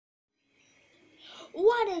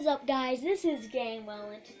What is up, guys? This is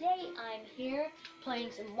Gamewell, and today I'm here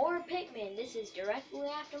playing some more Pikmin. This is directly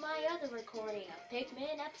after my other recording of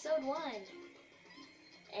Pikmin Episode 1.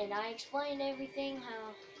 And I explained everything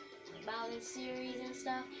about this series and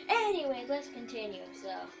stuff. Anyways, let's continue.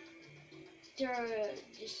 So,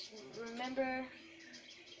 just remember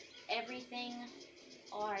everything.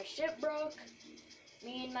 Our ship broke.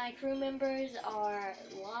 Me and my crew members are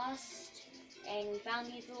lost. And we found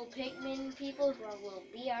these little Pikmin people who will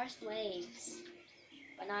be our slaves.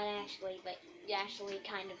 But not actually, but actually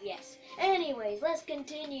kind of, yes. Anyways, let's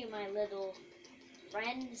continue, my little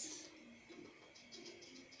friends.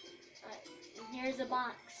 Alright, here's a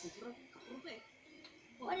box.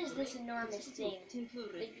 What is this enormous thing? The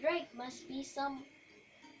Drake must be some...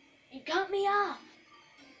 You cut me off!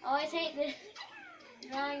 I always hate this.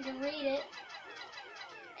 Trying to read it.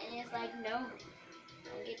 And it's like, no.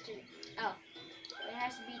 I get to... Oh. It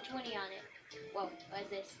has to be 20 on it. Whoa, what is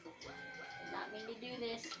this? Did not mean to do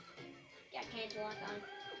this. Got cancel lock on.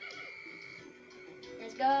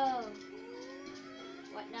 Let's go.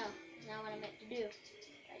 What? No. Not what I meant to do.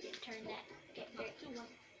 I didn't turn that. Okay, there.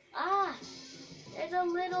 Ah! There's a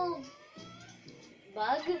little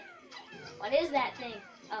bug. What is that thing?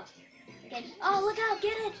 Oh. Okay. Oh, look out!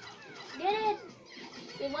 Get it! Get it!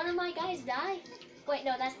 Did one of my guys die? Wait,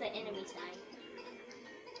 no, that's the enemies dying.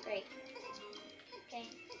 Great. Okay,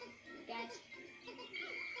 you guys,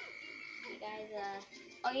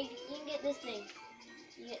 oh, you can get this thing.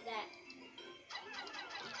 You get that.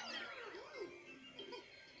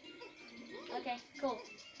 Okay, cool.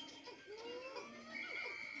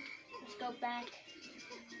 Let's go back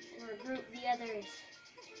and regroup the others.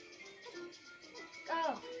 Go,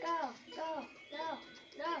 go, go,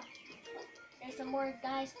 no. There's some more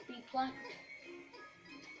guys to be plucked.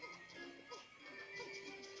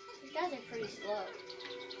 These guys are pretty slow.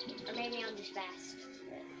 Or maybe I'm just fast.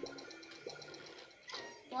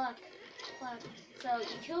 Pluck. So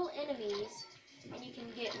you kill enemies and you can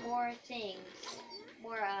get more things.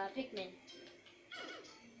 More Pikmin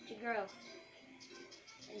to grow.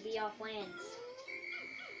 And be off lands.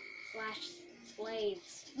 /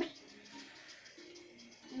 slaves.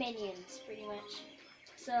 Minions, pretty much.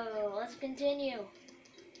 So let's continue.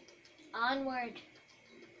 Onward.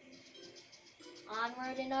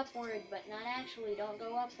 Onward and upward, but not actually. Don't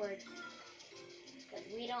go upward. Because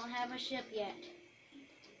we don't have a ship yet.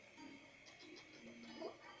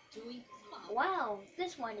 Wow,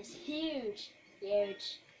 this one is huge.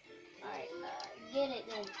 Huge. Alright, get it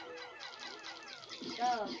then.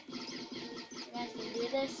 Go. You guys can do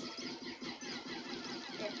this.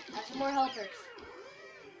 Here, have some more helpers.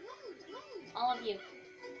 All of you.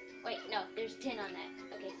 Wait, no, there's 10 on that.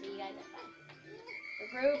 Okay, so you guys are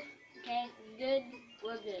fine. Regroup. Okay, good.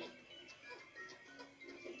 We're good.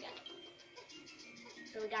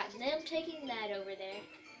 So we got them taking that over there.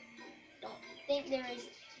 Don't think there is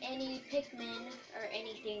any Pikmin or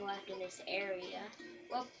anything left in this area.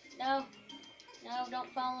 Whoop, no. No,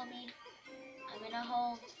 don't follow me. I'm in a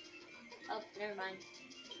hole. Oh, never mind.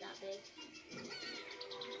 It's not big.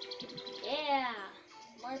 Yeah!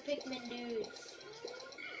 More Pikmin dudes.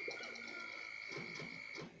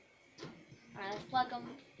 Alright, let's pluck them.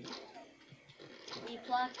 Be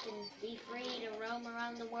plucked and be free to roam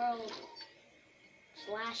around the world.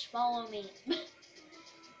 / follow me.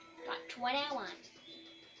 Got 21.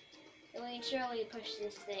 So we can surely push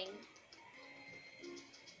this thing.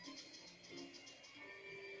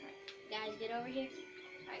 Alright, guys, get over here.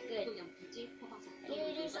 Alright, good. You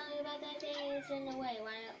do something about that thing that's in the way.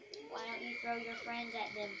 Why don't you throw your friends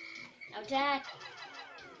at them? Attack!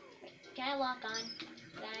 Wait, can I lock on?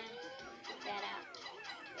 Can I get that out?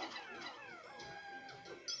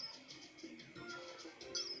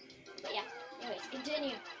 But yeah, anyways,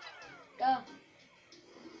 continue. Go.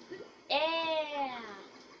 Yeah!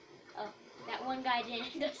 Oh, that one guy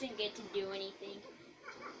doesn't get to do anything.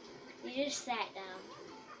 He just sat down.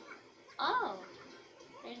 Oh,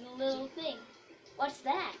 there's a little thing. What's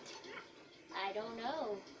that? I don't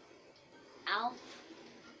know. Alf.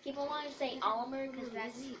 People want to say Almer because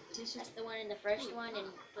that's the one in the first one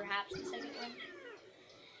and perhaps the second one.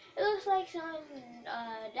 It looks like some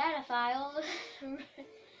data file.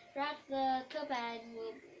 Perhaps the Cupad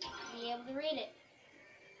will be able to read it.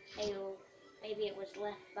 Maybe it was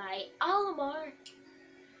left by Olimar.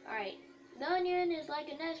 Alright. The onion is like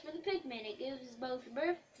a nest for the Pikmin. It gives both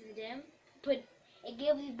birth to them. It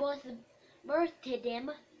gives birth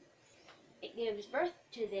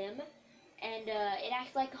to them. And it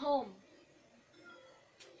acts like a home.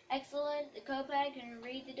 Excellent. The Cupad can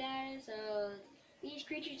read the data, so these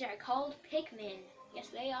creatures are called Pikmin. Yes,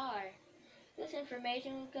 they are. This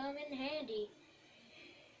information will come in handy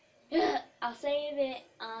I'll save it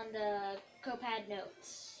on the Copad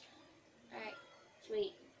notes. Alright,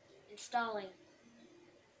 sweet. Installing.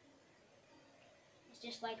 It's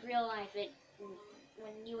just like real life.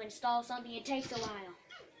 When you install something, it takes a while.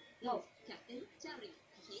 Oh.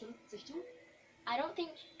 I don't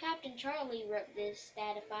think Captain Charlie wrote this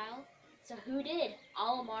data file. So who did?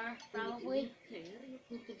 Olimar, probably.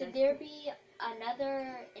 Could there be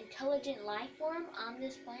another intelligent life form on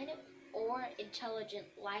this planet? Or intelligent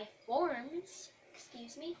life forms,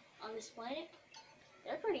 excuse me, on this planet?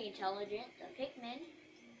 They're pretty intelligent. The Pikmin,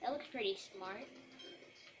 that looks pretty smart.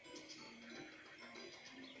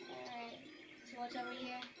 Alright, so what's over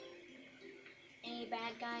here? Any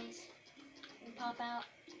bad guys can pop out?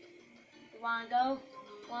 You wanna go?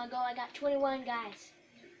 Wanna go? I got 21 guys.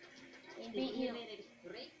 I can beat you.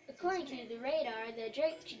 According to the radar, the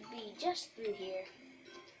Drake should be just through here.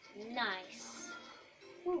 Nice.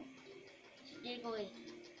 Woo. Jiggly.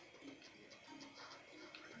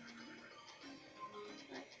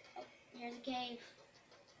 Oh, here's a cave.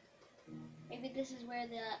 Maybe this is where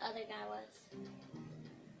the other guy was.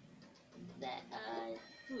 That,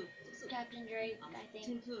 Captain Drake, I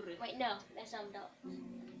think. Wait, no, that's something else.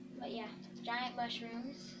 But yeah, giant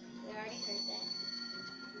mushrooms. We already heard that.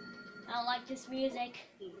 I don't like this music.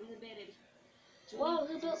 Whoa,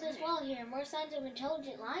 who built this wall here? More signs of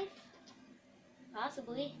intelligent life?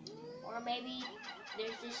 Possibly. Or maybe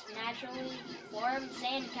there's just naturally formed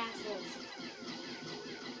sand castles.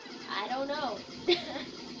 I don't know.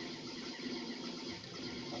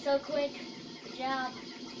 That's so quick. Good job.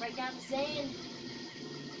 Break down the sand.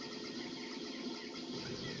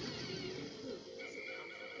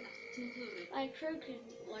 My crew could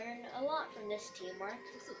learn a lot from this teamwork.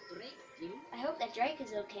 I hope that Drake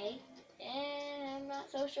is okay. And I'm not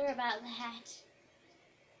so sure about that.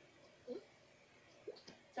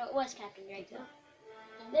 So it was Captain Drake, though.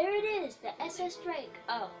 There it is, the SS Drake.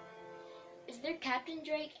 Oh. Is there Captain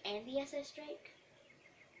Drake and the SS Drake?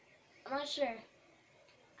 I'm not sure.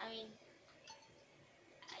 I mean,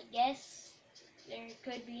 I guess there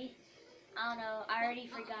could be. I don't know. I already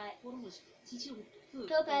forgot.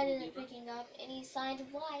 Copad isn't picking up any signs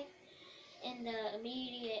of life in the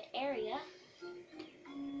immediate area.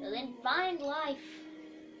 So then find life.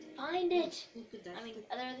 Find it. I mean,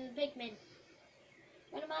 other than the Pikmin.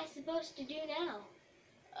 What am I supposed to do now?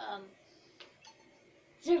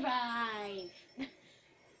 Survive!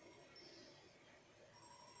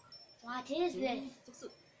 What is this?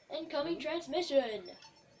 Incoming transmission!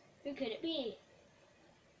 Who could it be?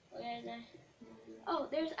 Where the... Oh,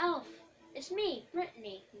 there's Alf! It's me,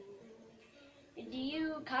 Brittany. Do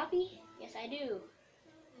you copy? Yes, I do.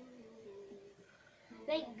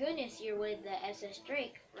 Thank goodness you're with the SS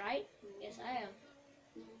Drake, right? Yes, I am.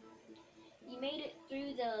 You made it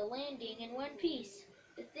through the landing in one piece.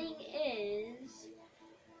 The thing is...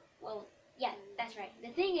 Well, yeah, that's right. The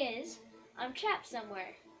thing is, I'm trapped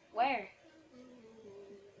somewhere. Where?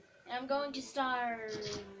 I'm going to starve...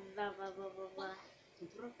 Blah, blah, blah, blah, blah.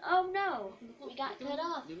 Oh no! We got cut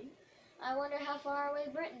off. I wonder how far away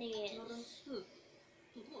Brittany is.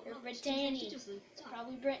 Or Brittany.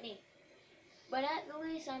 Probably Brittany. But at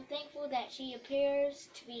least I'm thankful that she appears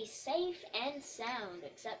to be safe and sound,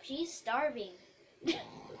 except she's starving.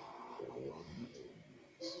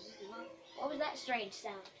 What was that strange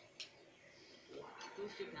sound?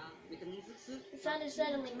 The sun is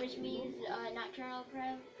settling, which means nocturnal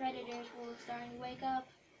predators will starting to wake up.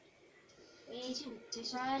 We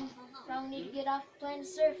run. Probably need to get off the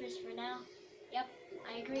planet's surface for now. Yep,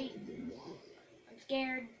 I agree. I'm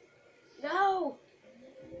scared. Go!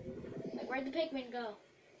 Like, where'd the Pikmin go?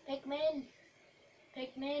 Pikmin!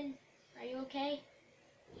 Pikmin! Are you okay?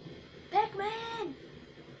 Pikmin!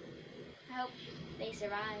 I hope they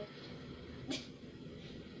survived.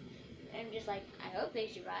 I'm just like, I hope they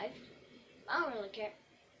survived. I don't really care.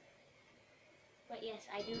 But yes,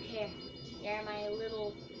 I do care. They're my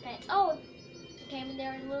little pets. Oh! Came in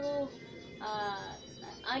there in a little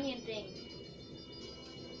onion thing.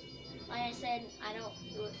 Like I said,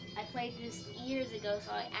 I played this years ago,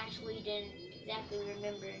 so I actually didn't exactly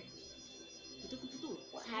remember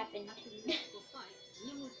what happened.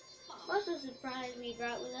 Most of the supplies we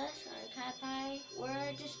brought with us, our Kapai,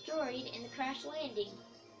 were destroyed in the crash landing.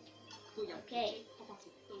 Okay,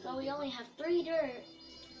 so we only have 3 days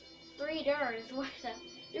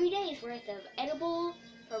worth of edible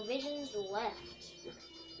provisions left.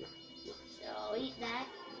 So I'll eat that.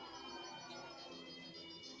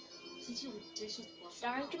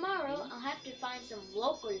 Starting tomorrow, I'll have to find some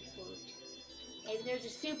local food. Maybe there's a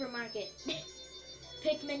supermarket.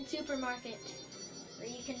 Pikmin supermarket. Where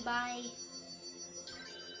you can buy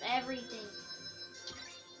everything.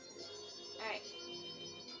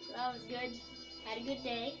 That was good. Had a good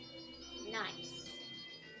day. Nice.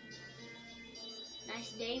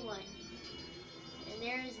 Nice day one. And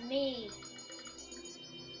there's me.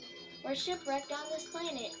 We're shipwrecked on this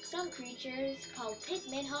planet. Some creatures called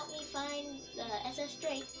Pikmin helped me find the SS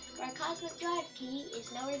Drake, where a cosmic drive key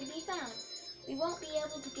is nowhere to be found. We won't be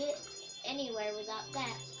able to get anywhere without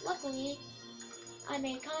that. Luckily, I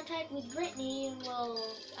made contact with Brittany and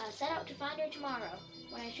will set out to find her tomorrow.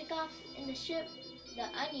 When I took off in the ship, the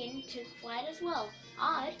Onion took flight as well.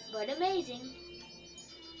 Odd, but amazing.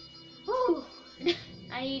 Whew!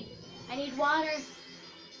 I need water.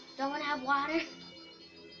 Someone have water?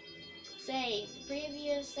 Save.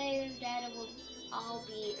 Previous save data will all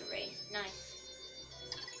be erased. Nice.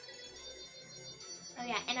 Oh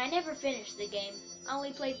yeah, and I never finished the game. I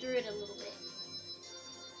only played through it a little bit.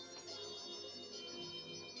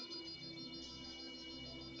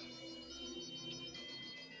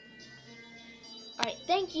 Alright,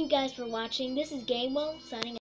 thank you guys for watching. This is Gamewell signing out.